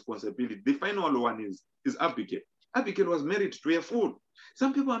assumed the responsibility. The final one is Abigail. Abigail was married to a fool.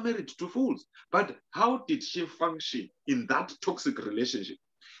 Some people are married to fools. But how did she function in that toxic relationship?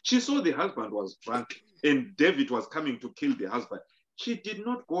 She saw the husband was drunk and David was coming to kill the husband. She did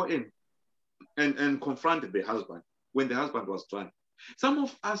not go in and confront the husband when the husband was drunk. Some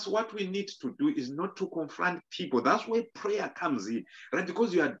of us, what we need to do is not to confront people. That's where prayer comes in, right?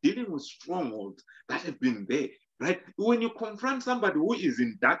 Because you are dealing with strongholds that have been there, right? When you confront somebody who is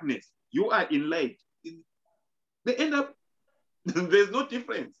in darkness, you are in light. They end up, there's no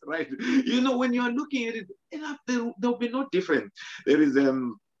difference, right? When you are looking at it, there'll be no difference. There is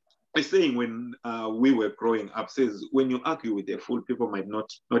a saying when we were growing up, says, when you argue with a fool, people might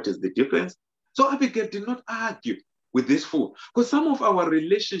not notice the difference. So Abigail did not argue with this fool, because some of our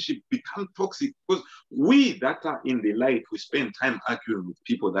relationship become toxic because we that are in the light, we spend time arguing with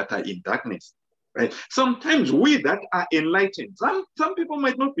people that are in darkness. Right? Sometimes we that are enlightened, some people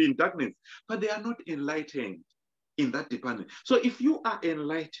might not be in darkness, but they are not enlightened in that department. So if you are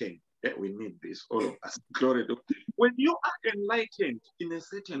enlightened, we need this, all of us. Glory to God. When you are enlightened in a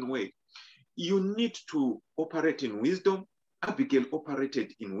certain way, you need to operate in wisdom. Abigail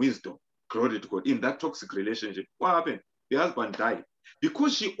operated in wisdom. Glory to God. In that toxic relationship, what happened? The husband died.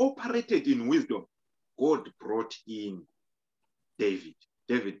 Because she operated in wisdom, God brought in David.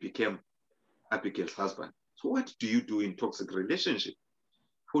 David became Abigail's husband. So what do you do in toxic relationship?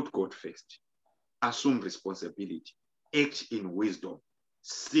 Put God first. Assume responsibility. Act in wisdom.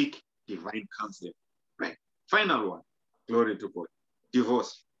 Seek divine counsel. Right. Final one. Glory to God.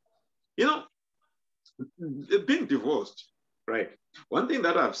 Divorce. Being divorced, right? One thing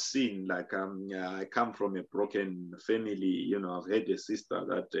that I've seen, like I come from a broken family. I've had a sister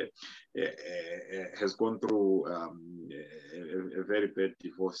that has gone through a very bad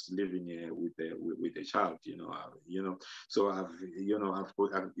divorce, living with a child. So I've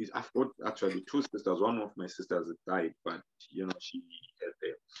got actually two sisters. One of my sisters died, but she had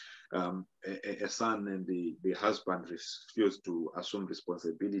a son, and the husband refused to assume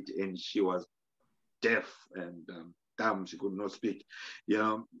responsibility, and she was deaf and dumb. She could not speak.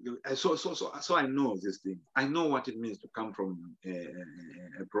 So I know this thing. I know what it means to come from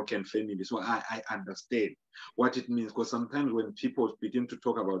a broken family. So I understand what it means, because sometimes when people begin to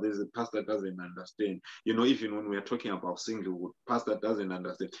talk about this, the pastor doesn't understand. Even when we are talking about singlehood, pastor doesn't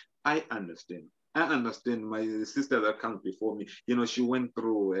understand. I understand. I understand. My sister that comes before me, she went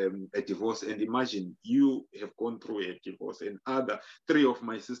through a divorce, and imagine you have gone through a divorce, and other three of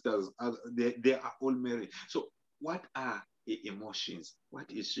my sisters, they are all married. So what are the emotions? What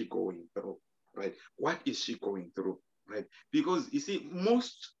is she going through, right? What is she going through, right? Because you see,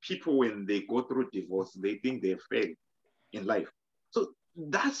 most people, when they go through divorce, they think they failed in life. So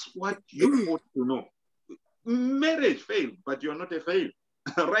that's what you ought to know. Marriage failed, but you're not a fail,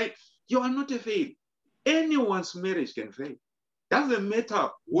 right? You are not a fail. Anyone's marriage can fail. Doesn't matter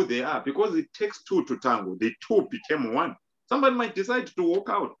who they are, because it takes two to tango. The two became one. Somebody might decide to walk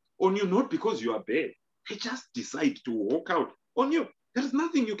out on you, not because you are bad. They just decide to walk out on you. There's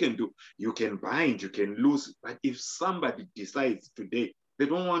nothing you can do. You can bind, you can lose. But if somebody decides today they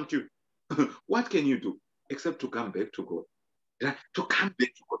don't want you, what can you do except to come back to God? Yeah, to come back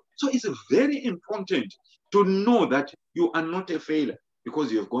to God. So it's very important to know that you are not a failure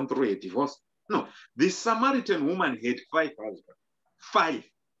because you have gone through a divorce. No, the Samaritan woman had 5 husbands. 5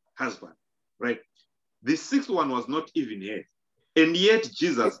 husbands, right? The 6th one was not even her. And yet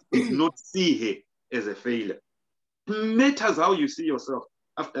Jesus did not see her as a failure. It matters how you see yourself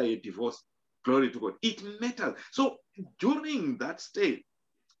after a divorce. Glory to God. It matters. So during that stage,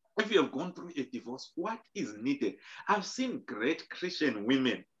 if you have gone through a divorce, what is needed? I've seen great Christian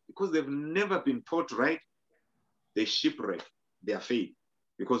women, because they've never been taught right, they shipwreck their faith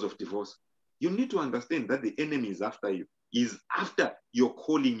because of divorce. You need to understand that the enemy is after you. He is after your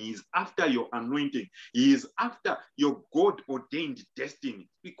calling. He is after your anointing. He is after your God-ordained destiny.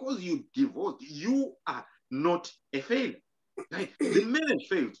 Because you divorced, you are not a failure. Right? The marriage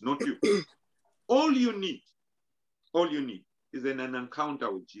failed, not you. All you need is an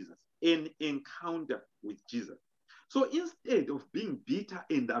encounter with Jesus. An encounter with Jesus. So instead of being bitter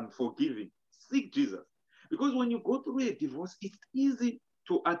and unforgiving, seek Jesus. Because when you go through a divorce, it's easy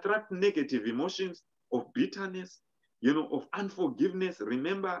to attract negative emotions of bitterness, of unforgiveness.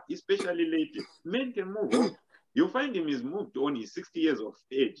 Remember, especially ladies, men can move on. You find him is moved on. He's 60 years of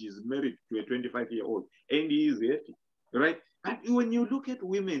age. He's married to a 25-year-old, and he is happy, right? But when you look at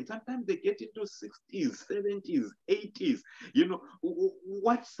women, sometimes they get into 60s, 70s, 80s.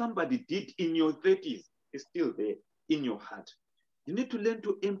 What somebody did in your 30s is still there in your heart. You need to learn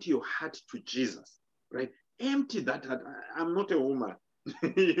to empty your heart to Jesus, right? Empty that heart. I'm not a woman,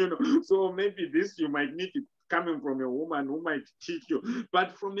 so maybe this you might need it coming from a woman who might teach you.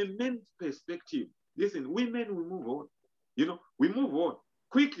 But from a man's perspective, listen, women will move on. We move on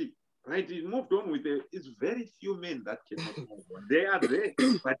quickly, right? We moved on with it's very few men that cannot move on. They are there,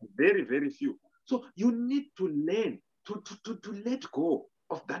 but very, very few. So you need to learn to let go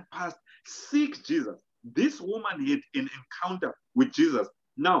of that past. Seek Jesus. This woman had an encounter with Jesus.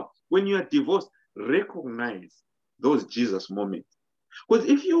 Now, when you are divorced, recognize those Jesus moments. Because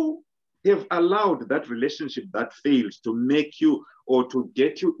if you have allowed that relationship that failed to make you or to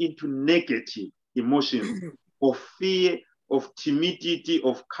get you into negative emotions of fear, of timidity,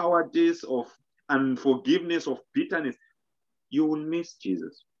 of cowardice, of unforgiveness, of bitterness, you will miss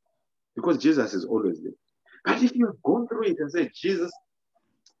Jesus. Because Jesus is always there. But if you have gone through it and said, Jesus,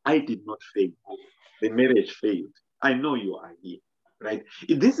 I did not fail. The marriage failed. I know you are here, right?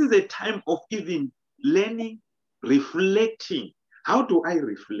 This is a time of even learning, reflecting. How do I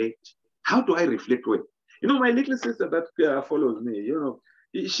reflect? How do I reflect well? My little sister that follows me,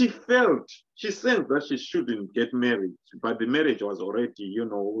 she sensed that she shouldn't get married, but the marriage was already,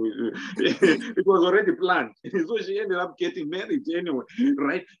 it was already planned. So she ended up getting married anyway,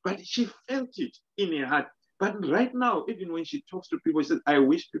 right? But she felt it in her heart. But right now, even when she talks to people, she says, I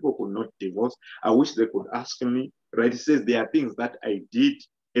wish people could not divorce. I wish they could ask me, right? She says, there are things that I did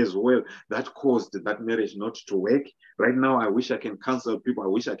as well that caused that marriage not to work. Right now, I wish I can counsel people. I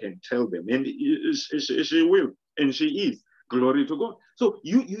wish I can tell them. And she will, and she is. Glory to God. So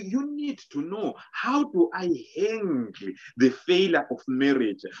you need to know, how do I handle the failure of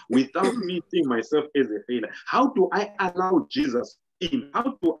marriage without me seeing myself as a failure? How do I allow Jesus in?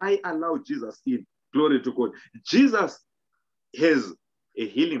 How do I allow Jesus in? Glory to God. Jesus has a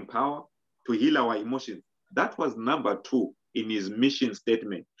healing power to heal our emotions. That was number 2 in his mission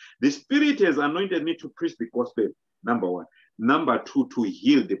statement. The Spirit has anointed me to preach the gospel, number 1. Number 2, to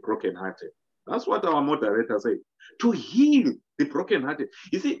heal the brokenhearted. That's what our moderator said. To heal the brokenhearted.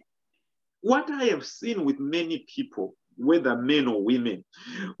 You see, what I have seen with many people, whether men or women,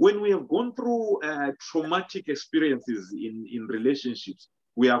 when we have gone through traumatic experiences in relationships,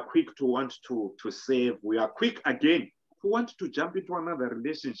 we are quick to want to save. We are quick again to want to jump into another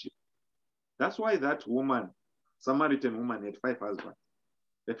relationship. That's why that woman, Samaritan woman, had 5 husbands.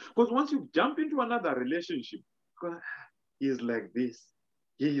 Because once you jump into another relationship, he is like this,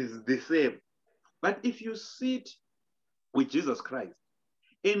 he is the same. But if you sit with Jesus Christ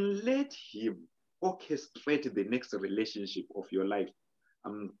and let him orchestrate the next relationship of your life,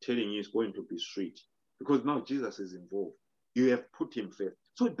 I'm telling you, it's going to be sweet. Because now Jesus is involved. You have put him first.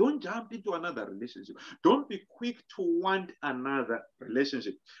 So don't jump into another relationship. Don't be quick to want another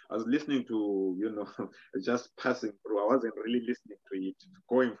relationship. I was listening to, just passing through. I wasn't really listening to it,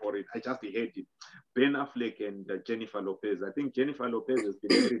 going for it. I just heard it. Ben Affleck and Jennifer Lopez. I think Jennifer Lopez has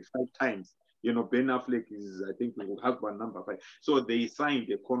been married 5 times. Ben Affleck is, I think, husband number 5. So they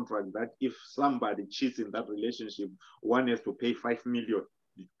signed a contract that if somebody cheats in that relationship, one has to pay 5 million,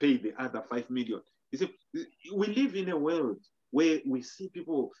 pay the other 5 million. You see, we live in a world where we see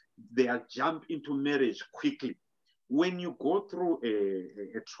people, they are jump into marriage quickly. When you go through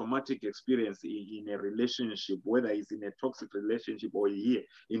a traumatic experience in a relationship, whether it's in a toxic relationship or here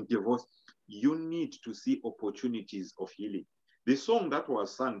in divorce, you need to see opportunities of healing. The song that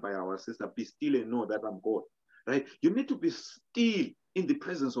was sung by our sister, Be Still and Know That I'm God, right? You need to be still in the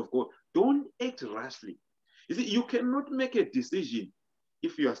presence of God. Don't act rashly. You see, you cannot make a decision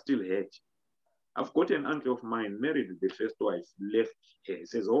if you are still hurt. I've got an uncle of mine, married the first wife, left her. He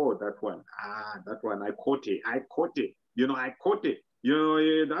says, oh, that one, I caught it. I caught it. I caught it.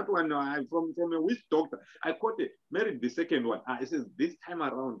 That one, from a witch doctor, I caught it. Married the second one. He says, this time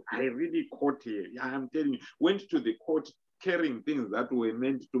around, I really caught it. I'm telling you, went to the court carrying things that were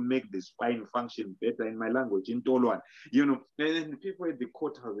meant to make the spine function better, in my language, in Tolwan. And then people at the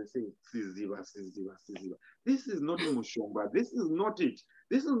courthouse, they say, Siziva. This is not Mushomba. This is not it.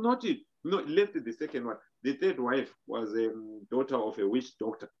 This is not it. No, left the second one. The third wife was a daughter of a witch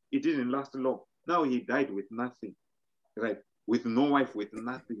doctor. It didn't last long. Now he died with nothing, right? With no wife, with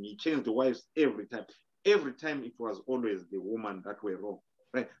nothing. He changed wives every time. Every time it was always the woman that were wrong,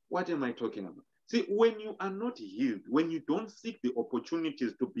 right? What am I talking about? See, when you are not healed, when you don't seek the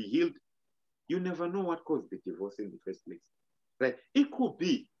opportunities to be healed, you never know what caused the divorce in the first place, right? It could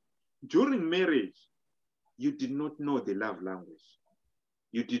be during marriage, you did not know the love language.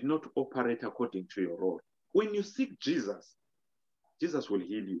 You did not operate according to your role. When you seek Jesus, Jesus will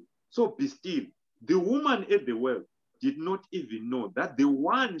heal you. So be still. The woman at the well did not even know that the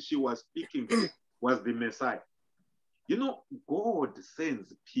one she was speaking to was the Messiah. God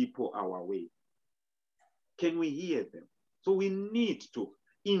sends people our way. Can we hear them? So we need to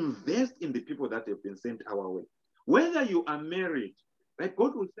invest in the people that have been sent our way. Whether you are married, right,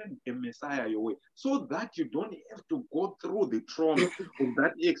 God will send a Messiah your way so that you don't have to go through the trauma of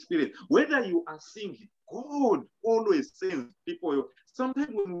that experience. Whether you are single, God always sends people.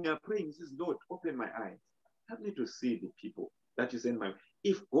 Sometimes when we are praying, he says, Lord, open my eyes. Help me to see the people that you send my way.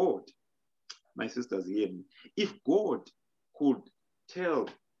 If God, my sisters hear me, if God could tell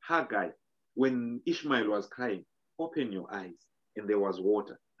Haggai when Ishmael was crying, open your eyes, and there was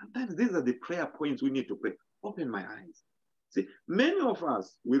water. Sometimes these are the prayer points we need to pray. Open my eyes. See, many of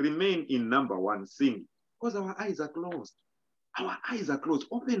us, we remain in number 1, sin, because our eyes are closed. Our eyes are closed.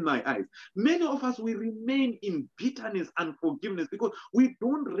 Open my eyes. Many of us, we remain in bitterness and forgiveness because we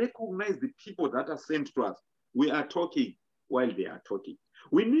don't recognize the people that are sent to us. We are talking while they are talking.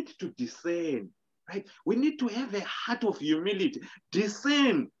 We need to discern, right? We need to have a heart of humility.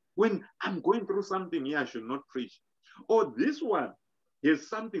 Discern when I'm going through something here, I should not preach. Or this one, here's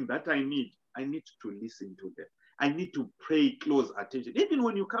something that I need to listen to them. I need to pay close attention. Even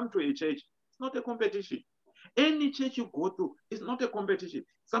when you come to a church, it's not a competition. Any church you go to is not a competition.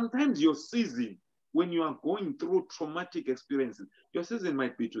 Sometimes your season, when you are going through traumatic experiences, your season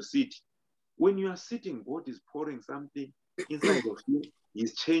might be to sit. When you are sitting, God is pouring something inside of you.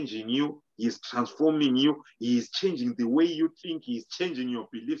 He's changing you. He's transforming you. He is changing the way you think. He's changing your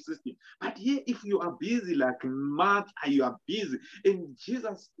belief system. But here, if you are busy like Martha, you are busy, and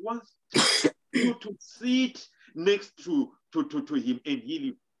Jesus wants you to sit next to him and heal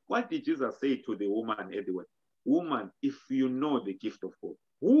you. What did Jesus say to the woman at the well? Woman, if you know the gift of God,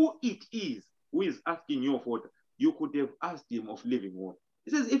 who it is who is asking you of water, you could have asked him of living water.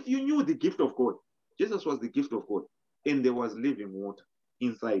 He says, if you knew the gift of God, Jesus was the gift of God, and there was living water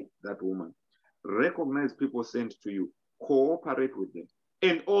inside that woman. Recognize people sent to you, cooperate with them.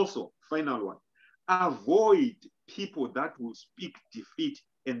 And also, final one, avoid people that will speak defeat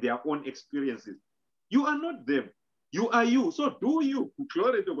and their own experiences. You are not them. You are you. So do you.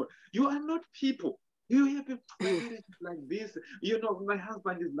 Glory to God. You are not people. You hear people, my marriage is like this. My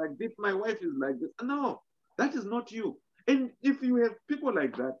husband is like this. My wife is like this. No, that is not you. And if you have people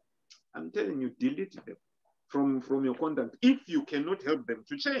like that, I'm telling you, delete them from your contact if you cannot help them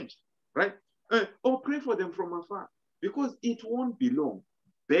to change, right? Or pray for them from afar, because it won't be long.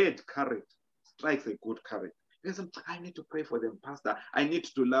 Bad character strikes a good character. I need to pray for them, Pastor. I need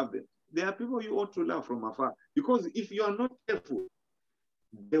to love them. There are people you ought to love from afar, because if you are not careful,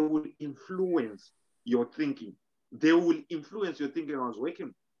 they will influence your thinking. They will influence your thinking. I was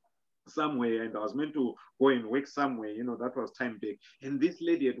working somewhere, and I was meant to go and work somewhere, you know, that was time back. And this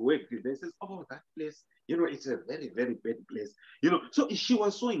lady had worked, they says, oh, that place, you know, it's a very, very bad place. You know, so she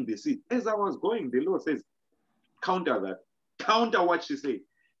was sowing the seed. As I was going, the Lord says, counter that. Counter what she said.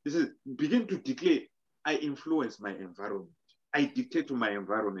 He says, begin to declare, I influence my environment. I dictate to my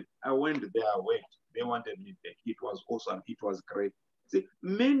environment. I went there, I went. They wanted me back. It was awesome. It was great. See,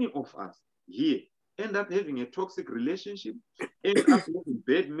 many of us here end up having a toxic relationship, end up having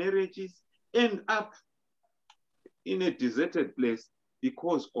bad marriages, end up in a deserted place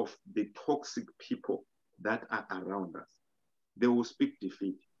because of the toxic people that are around us. They will speak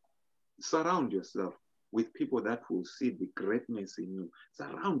defeat. Surround yourself with people that will see the greatness in you.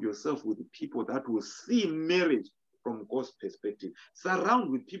 Surround yourself with people that will see marriage from God's perspective.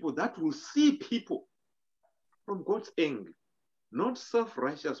 Surround with people that will see people from God's angle. Not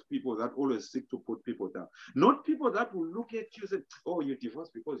self-righteous people that always seek to put people down. Not people that will look at you and say, oh, you're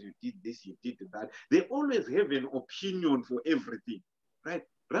divorced because you did this, you did that. They always have an opinion for everything, right?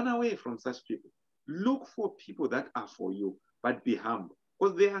 Run away from such people. Look for people that are for you, but be humble.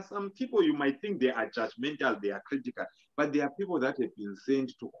 Because there are some people you might think they are judgmental, they are critical, but there are people that have been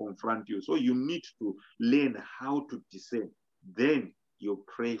sent to confront you. So you need to learn how to discern. Then you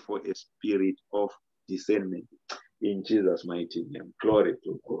pray for a spirit of discernment. In Jesus' mighty name. Glory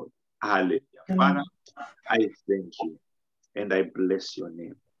to God. Hallelujah. Father, I thank you and I bless your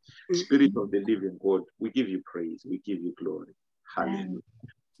name. Spirit of the living God, we give you praise. We give you glory. Hallelujah.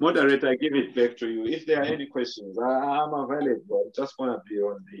 Moderator, I give it back to you. If there are any questions, I'm available. I just want to be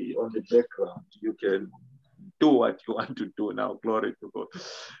on the background. You can do what you want to do now. Glory to God.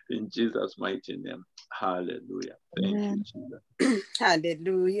 In Jesus' mighty name. Hallelujah. Thank you, Jesus.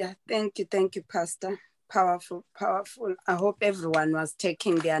 Hallelujah. Thank you, Pastor. Powerful, powerful. I hope everyone was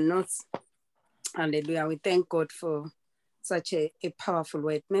taking their notes. Hallelujah. We thank God for such a powerful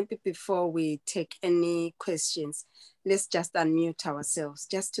word. Maybe before we take any questions, let's just unmute ourselves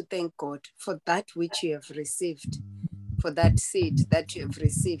just to thank God for that which you have received, for that seed that you have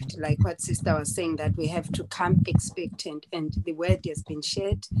received. Like what Sister was saying, that we have to come expectant, and the word has been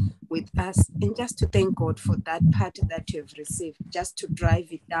shared with us. And just to thank God for that part that you have received, just to drive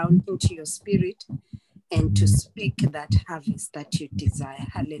it down into your spirit and to speak that harvest that you desire.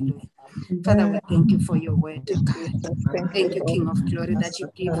 Hallelujah. Father, we thank you for your word, God. Thank you, King of Glory, that you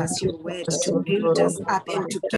give us your word to build us up and to